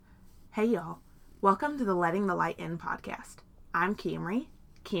Hey y'all, welcome to the Letting the Light In podcast. I'm Camry,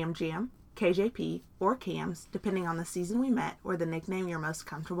 Cam Jam, KJP, or Cams, depending on the season we met or the nickname you're most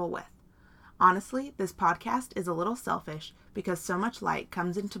comfortable with. Honestly, this podcast is a little selfish because so much light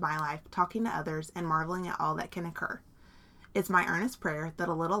comes into my life talking to others and marveling at all that can occur. It's my earnest prayer that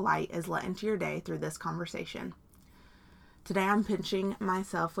a little light is let into your day through this conversation. Today I'm pinching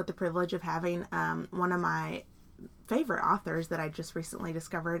myself with the privilege of having one of my favorite authors that I just recently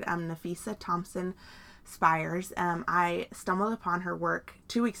discovered, Nafisa Thompson Spires. I stumbled upon her work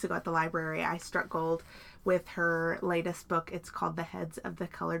 2 weeks ago at the library. I struck gold with her latest book. It's called The Heads of the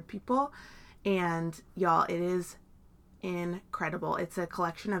Colored People. And y'all, it is incredible. It's a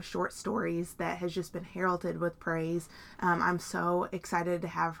collection of short stories that has just been heralded with praise. I'm so excited to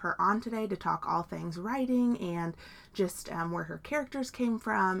have her on today to talk all things writing and just where her characters came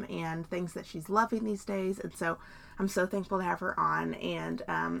from and things that she's loving these days. And so I'm so thankful to have her on, and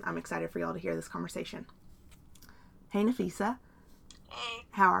I'm excited for y'all to hear this conversation. Hey, Nafisa. Hey.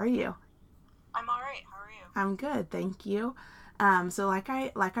 How are you? I'm all right. How are you? I'm good, thank you. So like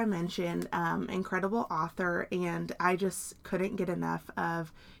I mentioned, incredible author, and I just couldn't get enough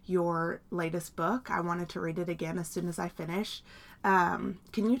of your latest book. I wanted to read it again as soon as I finished. Can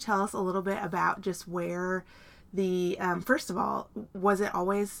you tell us a little bit about just where the first of all, was it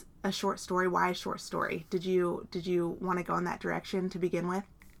always a short story? Why a short story? Did you want to go in that direction to begin with?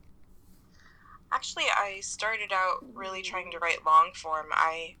 Actually, I started out really trying to write long form.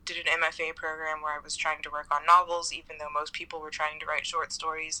 I did an MFA program where I was trying to work on novels, even though most people were trying to write short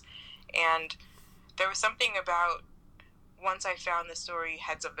stories. And there was something about, once I found the story,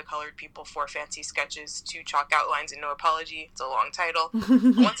 Heads of the Colored People, 4 Fancy Sketches, 2 Chalk Outlines, and No Apology. It's a long title.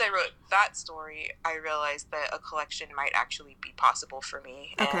 Once I wrote that story, I realized that a collection might actually be possible for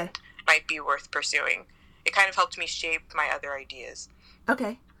me and might be worth pursuing. It kind of helped me shape my other ideas.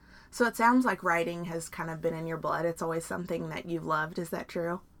 Okay. So it sounds like writing has kind of been in your blood. It's always something that you've loved. Is that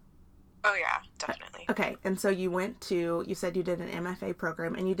true? Oh, yeah, definitely. Okay. And so you said you did an MFA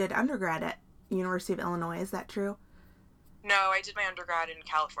program, and you did undergrad at University of Illinois. Is that true? No, I did my undergrad in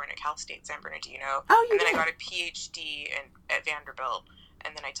California, Cal State San Bernardino. Oh, you did? And then I got a PhD at Vanderbilt.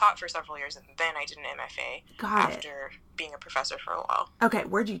 And then I taught for several years, and then I did an MFA after being a professor for a while. Okay.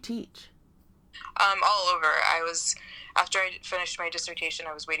 Where'd you teach? All over. After I finished my dissertation,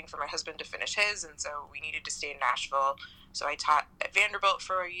 I was waiting for my husband to finish his, and so we needed to stay in Nashville. So I taught at Vanderbilt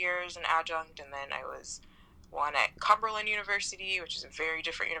for a year as an adjunct, and then I was one at Cumberland University, which is a very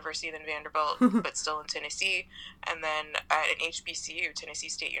different university than Vanderbilt, but still in Tennessee, and then at an HBCU, Tennessee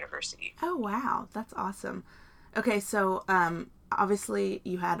State University. Oh, wow. That's awesome. Okay, so obviously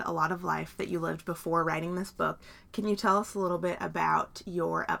you had a lot of life that you lived before writing this book. Can you tell us a little bit about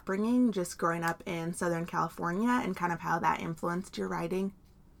your upbringing, just growing up in Southern California, and kind of how that influenced your writing?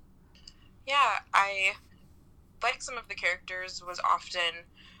 Yeah, I, like some of the characters, was often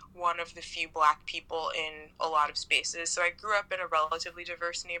one of the few Black people in a lot of spaces. So I grew up in a relatively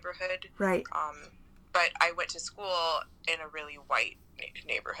diverse neighborhood. Right. But I went to school in a really white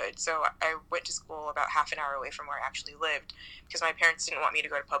neighborhood. So I went to school about half an hour away from where I actually lived because my parents didn't want me to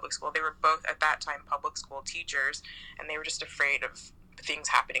go to public school. They were both, at that time, public school teachers, and they were just afraid of things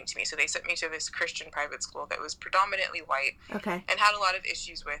happening to me. So they sent me to this Christian private school that was predominantly white and had a lot of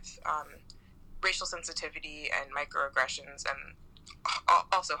issues with racial sensitivity and microaggressions and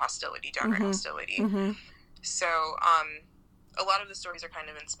also hostility, downright hostility. Mm-hmm. So a lot of the stories are kind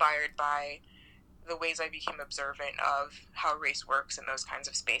of inspired by the ways I became observant of how race works in those kinds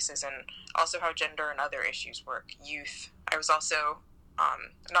of spaces, and also how gender and other issues work. Youth. I was also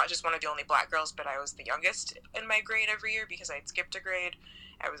not just one of the only Black girls, but I was the youngest in my grade every year because I had skipped a grade.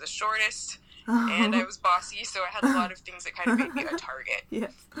 I was the shortest, and I was bossy, so I had a lot of things that kind of made me a target.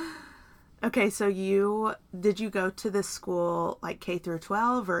 Yes. Okay, so did you go to this school like K through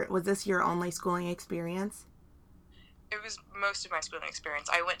 12, or was this your only schooling experience? It was most of my schooling experience.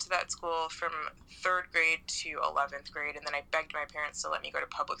 I went to that school from 3rd grade to 11th grade, and then I begged my parents to let me go to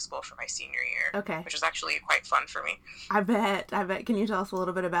public school for my senior year. Okay. Which was actually quite fun for me. I bet. Can you tell us a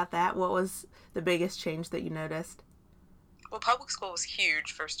little bit about that? What was the biggest change that you noticed? Well, public school was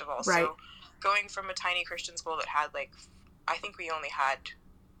huge, first of all. Right. So going from a tiny Christian school that had I think we only had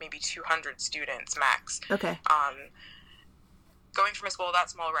maybe 200 students max. Okay. Going from a school that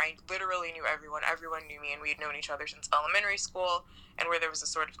small where I literally knew everyone knew me, and we had known each other since elementary school, and where there was a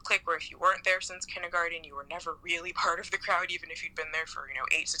sort of clique where if you weren't there since kindergarten, you were never really part of the crowd, even if you'd been there for,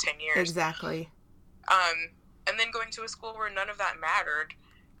 8 to 10 years. Exactly. And then going to a school where none of that mattered,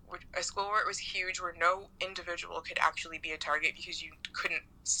 a school where it was huge, where no individual could actually be a target because you couldn't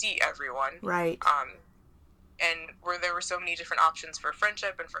see everyone. Right. and where there were so many different options for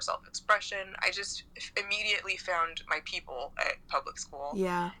friendship and for self-expression, I just immediately found my people at public school.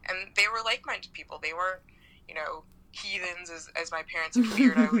 Yeah. And they were like-minded people. They weren't, heathens, as my parents had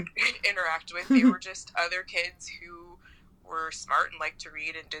feared I would interact with. They were just other kids who were smart and liked to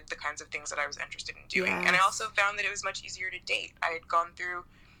read and did the kinds of things that I was interested in doing. Yes. And I also found that it was much easier to date. I had gone through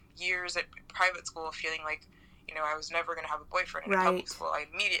years at private school feeling like, I was never going to have a boyfriend in public school. I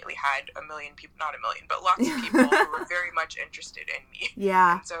immediately had a million people, not a million, but lots of people who were very much interested in me.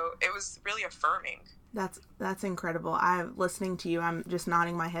 Yeah. And so it was really affirming. That's incredible. I'm listening to you. I'm just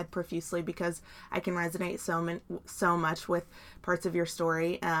nodding my head profusely because I can resonate so much with parts of your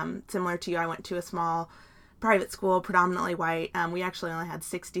story. Similar to you, I went to a small private school, predominantly white. We actually only had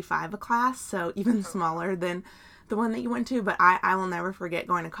 65 a class, so even smaller than the one that you went to. But I will never forget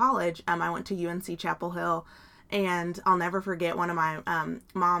going to college. I went to UNC Chapel Hill. And I'll never forget one of my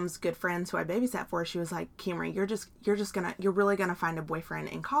mom's good friends who I babysat for. She was like, Camry, you're really gonna find a boyfriend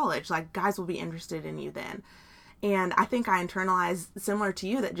in college. Like, guys will be interested in you then. And I think I internalized, similar to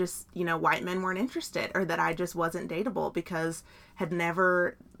you, that just, white men weren't interested, or that I just wasn't dateable because had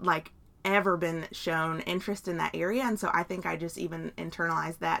never, ever been shown interest in that area. And so I think I just even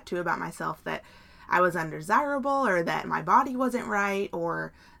internalized that too about myself, that I was undesirable or that my body wasn't right.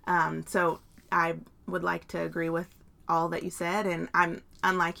 Or so I would like to agree with all that you said, and I'm,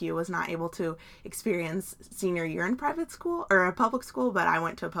 unlike you, was not able to experience senior year in private school or a public school, but I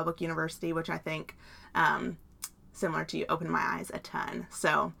went to a public university, which I think, similar to you, opened my eyes a ton.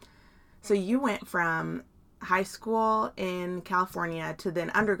 So you went from high school in California to then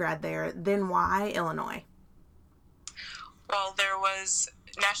undergrad there. Then why Illinois? Well, there was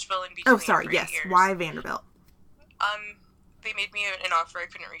Nashville in between. Oh, sorry. Yes. Years. Why Vanderbilt? They made me an offer I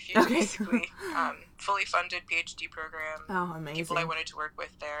couldn't refuse, basically. Fully funded PhD program. Oh, amazing. People I wanted to work with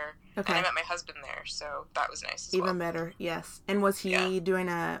there. Okay. And I met my husband there, so that was nice as well. Even better, yes. And was he doing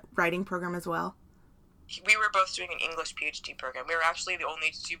a writing program as well? We were both doing an English PhD program. We were actually the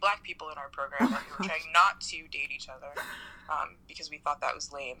only two black people in our program, and we were trying not to date each other because we thought that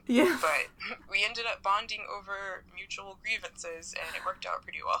was lame. Yeah. But we ended up bonding over mutual grievances, and it worked out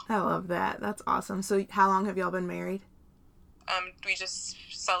pretty well. I love that. That's awesome. So how long have y'all been married? We just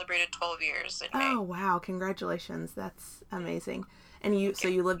celebrated 12 years in May. Oh, wow. Congratulations. That's amazing. And so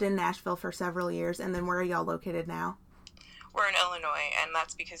you lived in Nashville for several years, and then where are y'all located now? We're in Illinois, and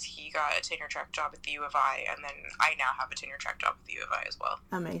that's because he got a tenure-track job at the U of I, and then I now have a tenure-track job at the U of I as well.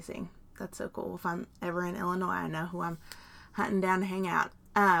 Amazing. That's so cool. If I'm ever in Illinois, I know who I'm hunting down to hang out.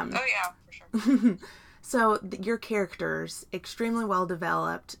 Oh, yeah, for sure. So your characters, extremely well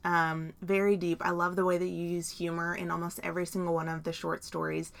developed, very deep. I love the way that you use humor in almost every single one of the short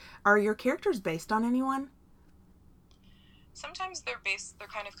stories. Are your characters based on anyone? Sometimes they're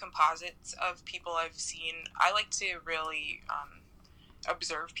kind of composites of people I've seen. I like to really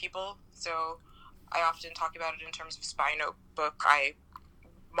observe people, so I often talk about it in terms of Spy Notebook. I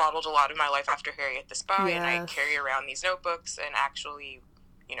modeled a lot of my life after Harriet the Spy, yes. And I carry around these notebooks and actually,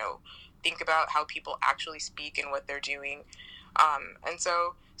 think about how people actually speak and what they're doing. And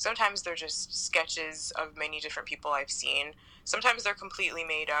so sometimes they're just sketches of many different people I've seen. Sometimes they're completely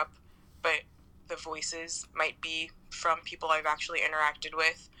made up, but the voices might be from people I've actually interacted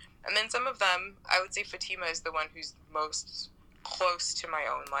with. And then some of them, I would say Fatima is the one who's most close to my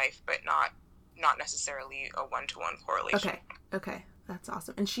own life, but not necessarily a one-to-one correlation. Okay. That's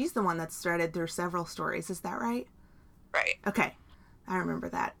awesome. And she's the one that's threaded through several stories. Is that right? Right. Okay. I remember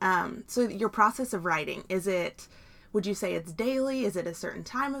that. So your process of writing, would you say it's daily? Is it a certain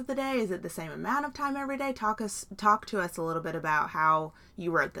time of the day? Is it the same amount of time every day? Talk to us a little bit about how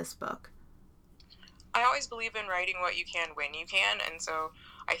you wrote this book. I always believe in writing what you can when you can, and so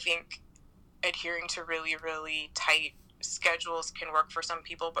I think adhering to really, really tight schedules can work for some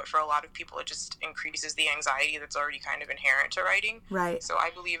people, but for a lot of people it just increases the anxiety that's already kind of inherent to writing. Right. So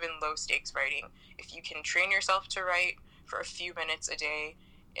I believe in low stakes writing. If you can train yourself to write for a few minutes a day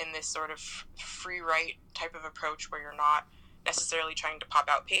in this sort of free write type of approach where you're not necessarily trying to pop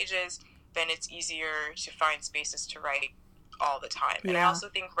out pages, then it's easier to find spaces to write all the time. Yeah. And I also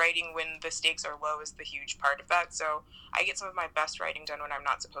think writing when the stakes are low is the huge part of that. So I get some of my best writing done when I'm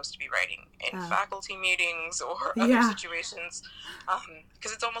not supposed to be writing in faculty meetings or other situations,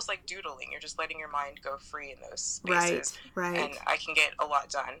 because it's almost like doodling. You're just letting your mind go free in those spaces. Right. And I can get a lot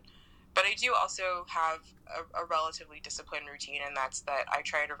done. But I do also have a relatively disciplined routine, and that's that I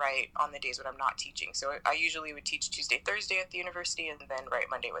try to write on the days when I'm not teaching. So I usually would teach Tuesday, Thursday at the university, and then write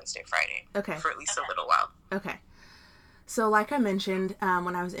Monday, Wednesday, Friday. Okay. For at least a little while. Okay. So like I mentioned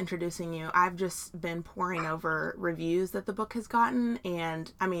when I was introducing you, I've just been poring over reviews that the book has gotten,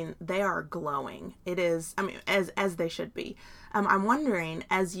 and I mean, they are glowing. It is, I mean, as they should be. I'm wondering,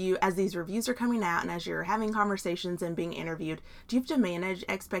 as these reviews are coming out and as you're having conversations and being interviewed, do you have to manage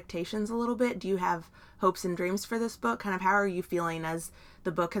expectations a little bit? Do you have hopes and dreams for this book? Kind of how are you feeling as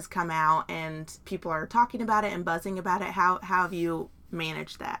the book has come out and people are talking about it and buzzing about it? How have you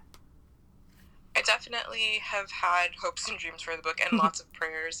managed that? I definitely have had hopes and dreams for the book and lots of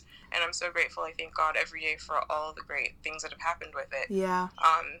prayers, and I'm so grateful. I thank God every day for all the great things that have happened with it. Yeah.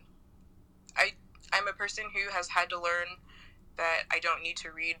 I'm a person who has had to learn that I don't need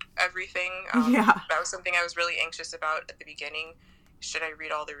to read everything. Yeah. That was something I was really anxious about at the beginning. Should I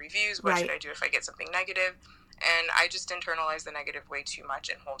read all the reviews? What Right. should I do if I get something negative? And I just internalize the negative way too much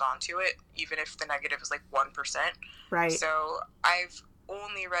and hold on to it, even if the negative is like 1%. Right. So I've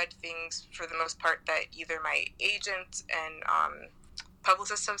only read things for the most part that either my agent and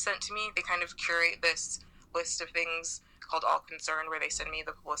publicists have sent to me. They kind of curate this list of things called All Concerned, where they send me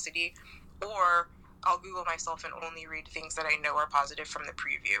the publicity, or I'll Google myself and only read things that I know are positive from the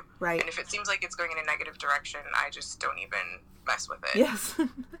preview. Right. And if it seems like it's going in a negative direction, I just don't even mess with it. Yes.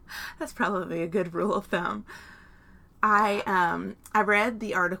 That's probably a good rule of thumb. I read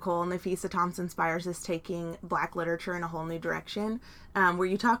the article, Nafisa Thompson Spires is taking Black literature in a whole new direction, where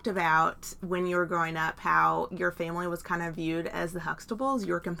you talked about when you were growing up how your family was kind of viewed as the Huxtables.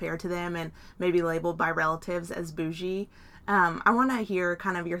 You were compared to them and maybe labeled by relatives as bougie. I want to hear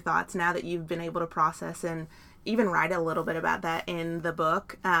kind of your thoughts now that you've been able to process and even write a little bit about that in the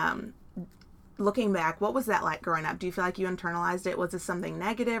book. Looking back, what was that like growing up? Do you feel like you internalized it? Was this something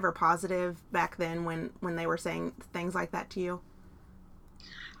negative or positive back then when they were saying things like that to you?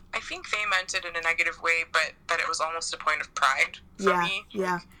 I think they meant it in a negative way, but that it was almost a point of pride for me.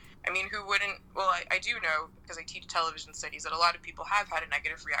 Yeah. I mean, who wouldn't? Well, I do know, because I teach television studies, that a lot of people have had a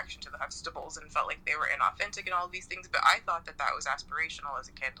negative reaction to the Huxtables and felt like they were inauthentic and all of these things, but I thought that was aspirational as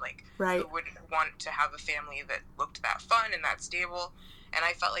a kid. Like, Right. who wouldn't want to have a family that looked that fun and that stable? And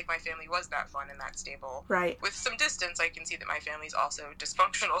I felt like my family was that fun and that stable. Right. With some distance, I can see that my family's also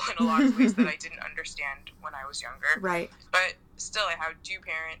dysfunctional in a lot of ways that I didn't understand when I was younger. Right. But still, I had two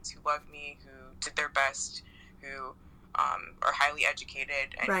parents who loved me, who did their best, who are highly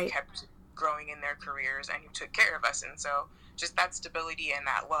educated and Right. kept growing in their careers, and who took care of us. And so just that stability and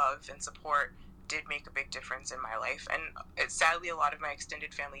that love and support did make a big difference in my life. And sadly, a lot of my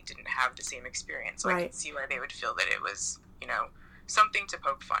extended family didn't have the same experience. So Right. I could see why they would feel that it was, something to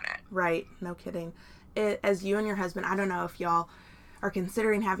poke fun at. Right. No kidding. As you and your husband, I don't know if y'all are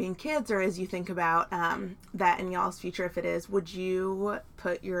considering having kids, or as you think about that in y'all's future, if it is, would you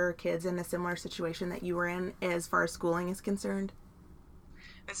put your kids in a similar situation that you were in as far as schooling is concerned?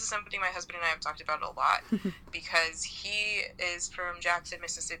 This is something my husband and I have talked about a lot, because he is from Jackson,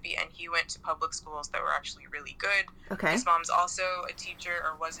 Mississippi, and he went to public schools that were actually really good. Okay. His mom's also a teacher,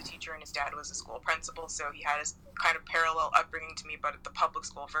 or was a teacher, and his dad was a school principal, so he had his kind of parallel upbringing to me, but the public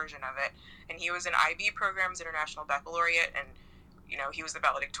school version of it. And he was in IB programs, International Baccalaureate, and he was the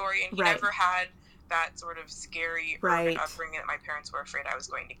valedictorian. He Right. never had that sort of scary Right. urban upbringing that my parents were afraid I was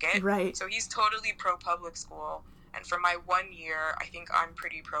going to get. Right. So he's totally pro public school. And for my 1 year, I think I'm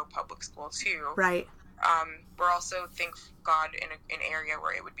pretty pro public school too. Right. We're also, thank God, in an area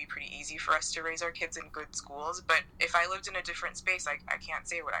where it would be pretty easy for us to raise our kids in good schools. But if I lived in a different space, I can't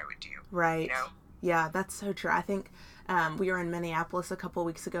say what I would do. Right. Yeah, that's so true. I think we were in Minneapolis a couple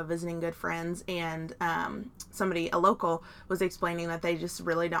weeks ago visiting good friends, and a local, was explaining that they just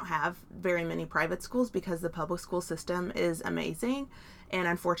really don't have very many private schools because the public school system is amazing. And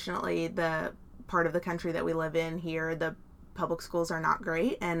unfortunately, the part of the country that we live in here, the public schools are not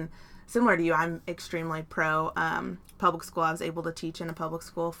great. And similar to you, I'm extremely pro public school. I was able to teach in a public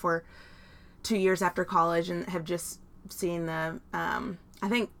school for 2 years after college, and have just seen the, I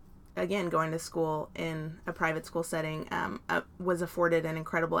think, again, going to school in a private school setting was afforded an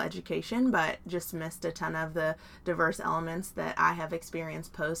incredible education, but just missed a ton of the diverse elements that I have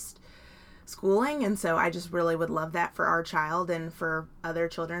experienced post schooling. And so I just really would love that for our child and for other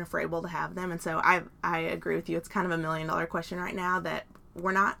children if we're able to have them. And so I agree with you. It's kind of $1 million question right now that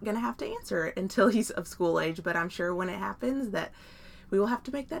we're not going to have to answer it until he's of school age, but I'm sure when it happens that we will have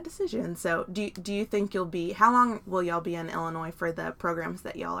to make that decision. So do you think how long will y'all be in Illinois for the programs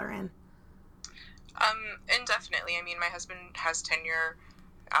that y'all are in? Indefinitely. I mean, my husband has tenure.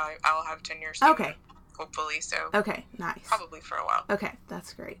 I'll have tenure soon. Okay. Hopefully, so. Okay, nice. Probably for a while. Okay,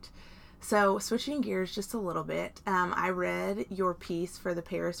 that's great. So switching gears just a little bit, I read your piece for the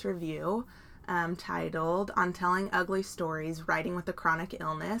Paris Review titled On Telling Ugly Stories, Writing with a Chronic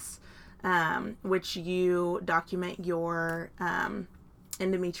Illness. which you document your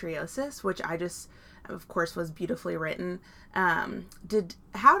endometriosis, which I just, of course, was beautifully written.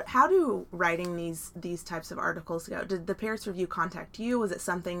 How do writing these types of articles go? Did the Paris Review contact you? Was it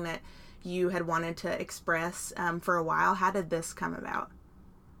something that you had wanted to express for a while? How did this come about?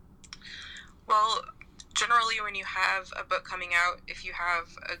 Well, generally when you have a book coming out, if you have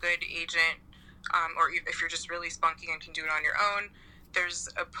a good agent, or if you're just really spunky and can do it on your own, there's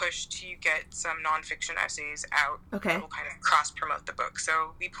a push to get some nonfiction essays out Okay. that will kind of cross-promote the book.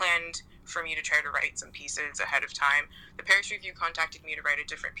 So we planned for me to try to write some pieces ahead of time. The Paris Review contacted me to write a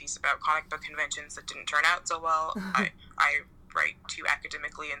different piece about comic book conventions that didn't turn out so well. I write too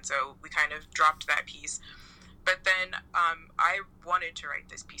academically, and so we kind of dropped that piece. But then I wanted to write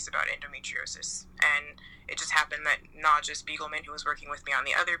this piece about endometriosis, and it just happened that Nadja Spiegelman, who was working with me on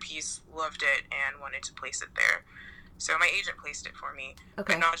the other piece, loved it and wanted to place it there. So my agent placed it for me.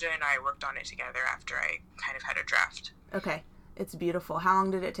 Okay. But Nadja and I worked on it together after I kind of had a draft. Okay. It's beautiful. How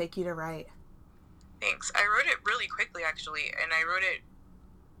long did it take you to write? Thanks. I wrote it really quickly, actually, and I wrote it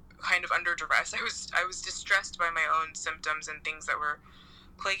kind of under duress. I was distressed by my own symptoms and things that were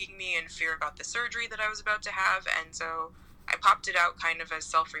plaguing me, and fear about the surgery that I was about to have, and so I popped it out kind of as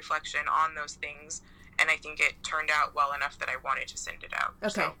self-reflection on those things, and I think it turned out well enough that I wanted to send it out. Okay.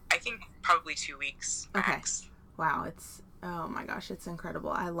 So I think probably 2 weeks max. Okay. Wow, oh my gosh, it's incredible.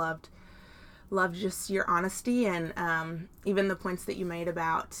 I loved just your honesty, and even the points that you made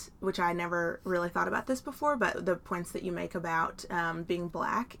about, which I never really thought about this before, but the points that you make about being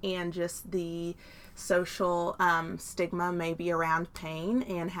Black and just the social stigma maybe around pain,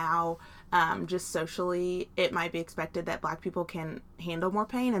 and how just socially it might be expected that Black people can handle more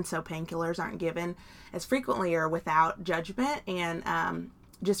pain, and so painkillers aren't given as frequently or without judgment. And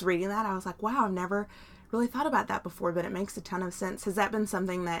just reading that, I was like, wow, I've never really thought about that before, but it makes a ton of sense. Has that been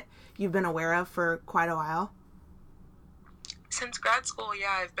something that you've been aware of for quite a while? Since grad school,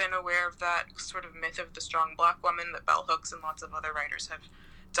 yeah, I've been aware of that sort of myth of the strong Black woman that Bell Hooks and lots of other writers have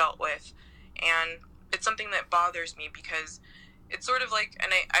dealt with. And it's something that bothers me because it's sort of like,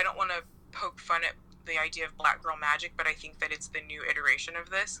 and I don't want to poke fun at the idea of Black girl magic, but I think that it's the new iteration of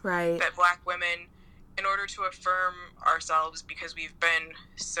this. Right. That Black women, in order to affirm ourselves, because we've been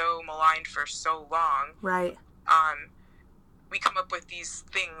so maligned for so long, right, we come up with these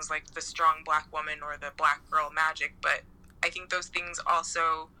things like the strong Black woman or the Black girl magic, but I think those things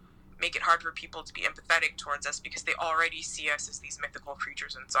also make it hard for people to be empathetic towards us because they already see us as these mythical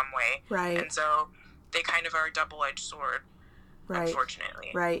creatures in some way. Right. And so they kind of are a double-edged sword, right,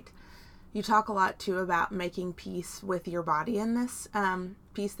 unfortunately. Right. You talk a lot, too, about making peace with your body in this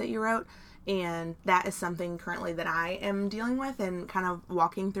piece that you wrote. And that is something currently that I am dealing with and kind of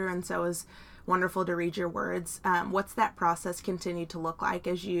walking through. And so it was wonderful to read your words. What's that process continue to look like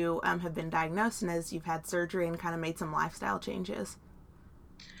as you have been diagnosed and as you've had surgery and kind of made some lifestyle changes?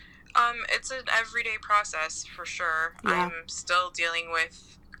 It's an everyday process for sure. Yeah. I'm still dealing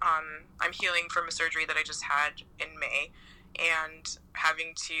with, I'm healing from a surgery that I just had in May, and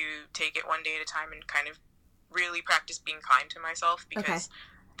having to take it one day at a time and kind of really practice being kind to myself because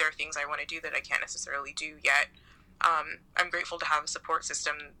there are things I want to do that I can't necessarily do yet. I'm grateful to have a support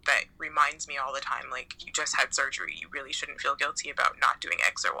system that reminds me all the time, like, you just had surgery, you really shouldn't feel guilty about not doing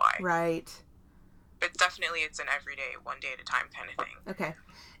X or Y. Right. But definitely it's an everyday, one day at a time kind of thing. Okay.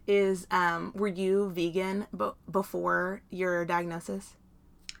 Were you vegan before your diagnosis?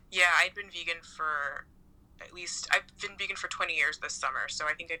 Yeah, I'd been vegan for I've been vegan for 20 years this summer, so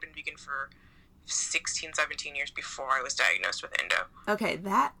I think I'd been vegan for 16, 17 years before I was diagnosed with endo. Okay,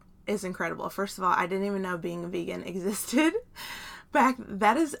 that is incredible. First of all, I didn't even know being a vegan existed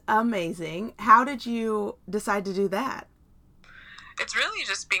that is amazing. How did you decide to do that? It's really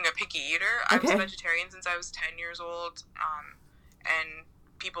just being a picky eater. I was a vegetarian since I was 10 years old, and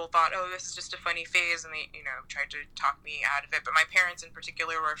people thought, oh, this is just a funny phase, and they, tried to talk me out of it. But my parents in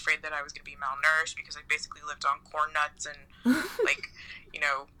particular were afraid that I was going to be malnourished because I basically lived on corn nuts and,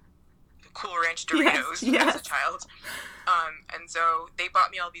 Cool Ranch Doritos as a child. And so they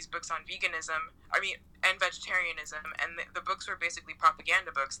bought me all these books on veganism, and vegetarianism, and the books were basically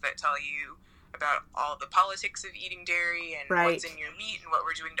propaganda books that tell you about all the politics of eating dairy and what's in your meat and what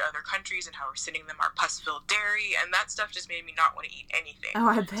we're doing to other countries and how we're sending them our pus-filled dairy, and that stuff just made me not want to eat anything. Oh,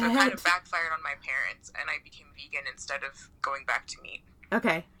 I bet. So it kind of backfired on my parents, and I became vegan instead of going back to meat.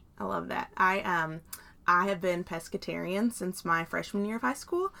 Okay, I love that. I have been pescatarian since my freshman year of high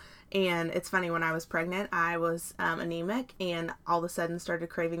school. And it's funny, when I was pregnant, I was anemic and all of a sudden started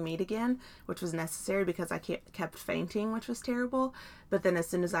craving meat again, which was necessary because I kept fainting, which was terrible. But then as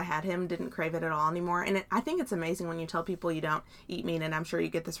soon as I had him, didn't crave it at all anymore. And I think it's amazing when you tell people you don't eat meat, and I'm sure you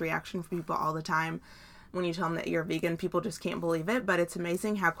get this reaction from people all the time. When you tell them that you're vegan, people just can't believe it. But it's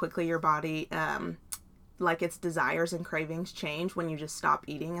amazing how quickly your body, like its desires and cravings change when you just stop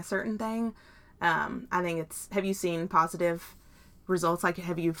eating a certain thing. I think have you seen positive results? Like,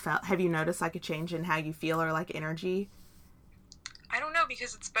 have you noticed like a change in how you feel or like energy? I don't know,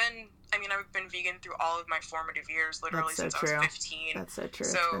 because I've been vegan through all of my formative years, literally since I was 15. That's so true.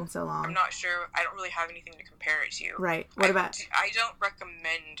 So it's been so long. I'm not sure. I don't really have anything to compare it to. Right. I don't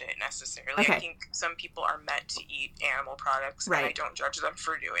recommend it necessarily. Okay. I think some people are meant to eat animal products, right. and I don't judge them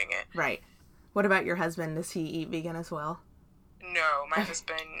for doing it. Right. What about your husband? Does he eat vegan as well? No, my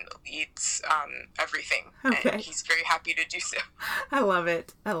husband eats everything, okay. And he's very happy to do so. I love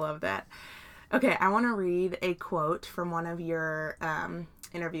it. I love that. Okay, I want to read a quote from one of your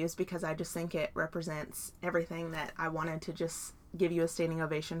interviews because I just think it represents everything that I wanted to just give you a standing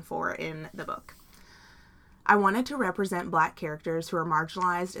ovation for in the book. I wanted to represent Black characters who are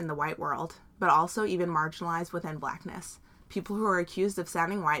marginalized in the white world, but also even marginalized within Blackness. People who are accused of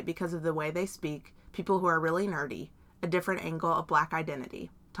sounding white because of the way they speak, people who are really nerdy, a different angle of Black identity,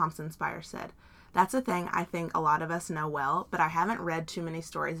 Thompson Spires said. That's a thing I think a lot of us know well, but I haven't read too many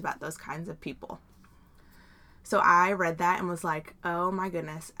stories about those kinds of people. So I read that and was like, oh my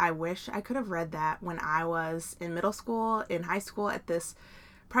goodness, I wish I could have read that when I was in middle school, in high school, at this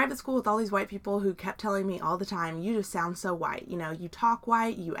private school with all these white people who kept telling me all the time, you just sound so white. You know, you talk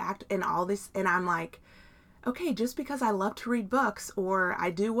white, you act, and all this. And I'm like, okay, just because I love to read books, or I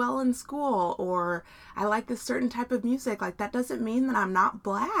do well in school, or I like this certain type of music, like that doesn't mean that I'm not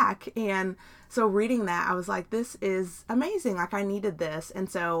Black. And so reading that, I was like, this is amazing. Like, I needed this. And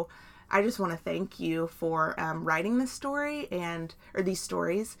so I just want to thank you for writing this story or these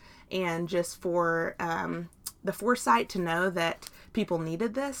stories, and just for the foresight to know that people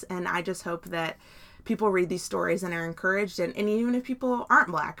needed this. And I just hope that people read these stories and are encouraged, and even if people aren't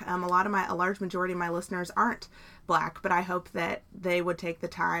Black, a large majority of my listeners aren't Black, but I hope that they would take the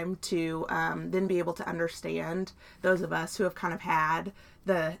time to then be able to understand those of us who have kind of had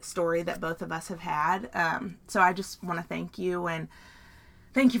the story that both of us have had. So I just want to thank you, and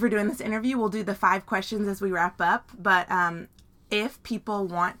thank you for doing this interview. We'll do the 5 questions as we wrap up, but if people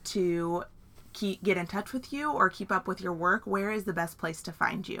want to get in touch with you or keep up with your work, where is the best place to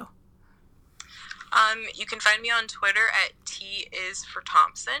find you? You can find me on Twitter at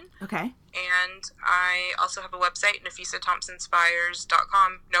 @TisForThompson. Okay. And I also have a website,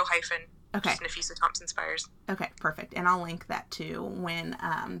 NafisaThompsonSpires.com, no hyphen. Okay. Just Nafisa Thompson Spires. Okay, perfect. And I'll link that too when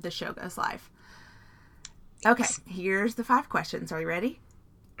the show goes live. Okay, here's the 5 questions. Are you ready?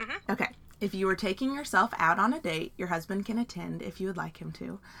 Mm-hmm. Okay. If you were taking yourself out on a date, your husband can attend if you would like him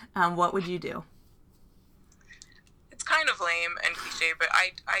to. What would you do? It's kind of lame and cliche, but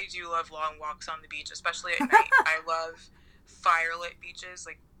I do love long walks on the beach, especially at night. I love firelit beaches,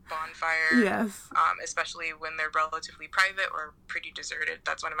 like bonfire. Yes. Especially when they're relatively private or pretty deserted.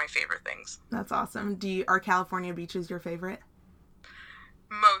 That's one of my favorite things. That's awesome. Are California beaches your favorite?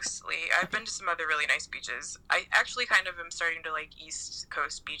 Mostly. I've been to some other really nice beaches. I actually kind of am starting to like East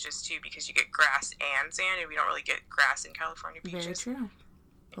Coast beaches too, because you get grass and sand, and we don't really get grass in California beaches. Very true.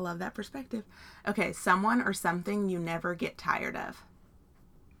 I love that perspective. Okay, someone or something you never get tired of.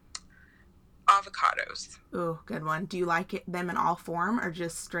 Avocados. Ooh, good one. Do you like them in all form or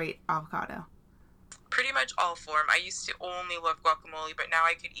just straight avocado? Pretty much all form. I used to only love guacamole, but now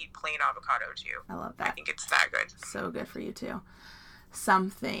I could eat plain avocado too. I love that. I think it's that good. So good for you too.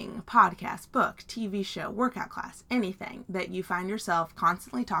 Something, podcast, book, TV show, workout class, anything that you find yourself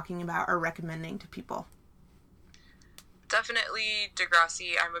constantly talking about or recommending to people. Definitely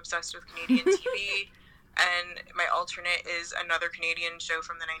Degrassi. I'm obsessed with Canadian TV. And my alternate is another Canadian show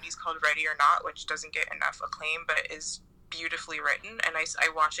from the 90s called Ready or Not, which doesn't get enough acclaim, but is beautifully written. And I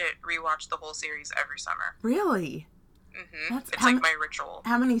rewatch the whole series every summer. Really? Mm-hmm. It's like my ritual.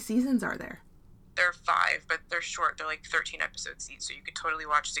 How many seasons are there? There are 5, but they're short. They're like 13 episodes each, so you could totally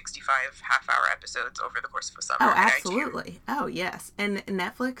watch 65 half-hour episodes over the course of a summer. Oh, absolutely. Oh, yes. And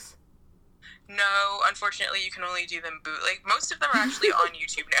Netflix? No, unfortunately, you can only do them bootleg. Most of them are actually on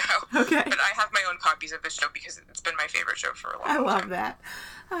YouTube now. Okay. But I have my own copies of the show because it's been my favorite show for a long time. I love that.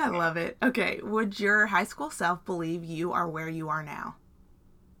 I love it. Okay, would your high school self believe you are where you are now?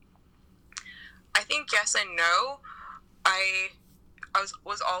 I think yes and no. I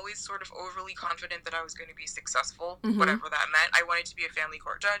was always sort of overly confident that I was going to be successful, whatever that meant. I wanted to be a family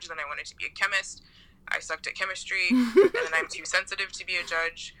court judge, then I wanted to be a chemist, I sucked at chemistry, and then I'm too sensitive to be a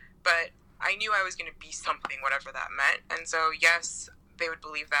judge. But I knew I was going to be something, whatever that meant. And so, yes, they would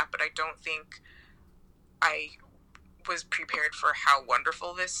believe that, but I don't think I was prepared for how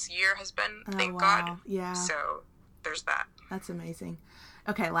wonderful this year has been. Thank God. Yeah. So there's that. That's amazing.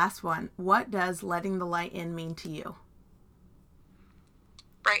 Okay, last one. What does letting the light in mean to you?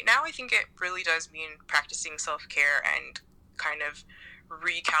 Right now, I think it really does mean practicing self-care and kind of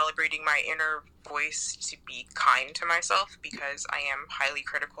recalibrating my inner voice to be kind to myself, because I am highly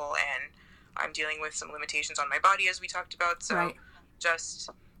critical and I'm dealing with some limitations on my body, as we talked about. So just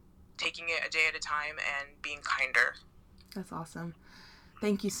taking it a day at a time and being kinder. That's awesome.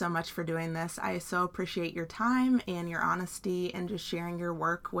 Thank you so much for doing this. I so appreciate your time and your honesty and just sharing your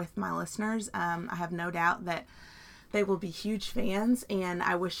work with my listeners. I have no doubt that they will be huge fans, and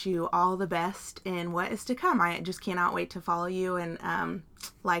I wish you all the best in what is to come. I just cannot wait to follow you, and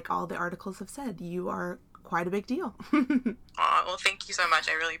like all the articles have said, you are quite a big deal. Well, thank you so much.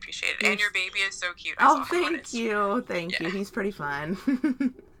 I really appreciate it. And your baby is so cute. Thank you. Thank you. He's pretty fun.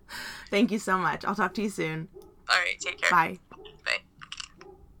 Thank you so much. I'll talk to you soon. All right, take care. Bye.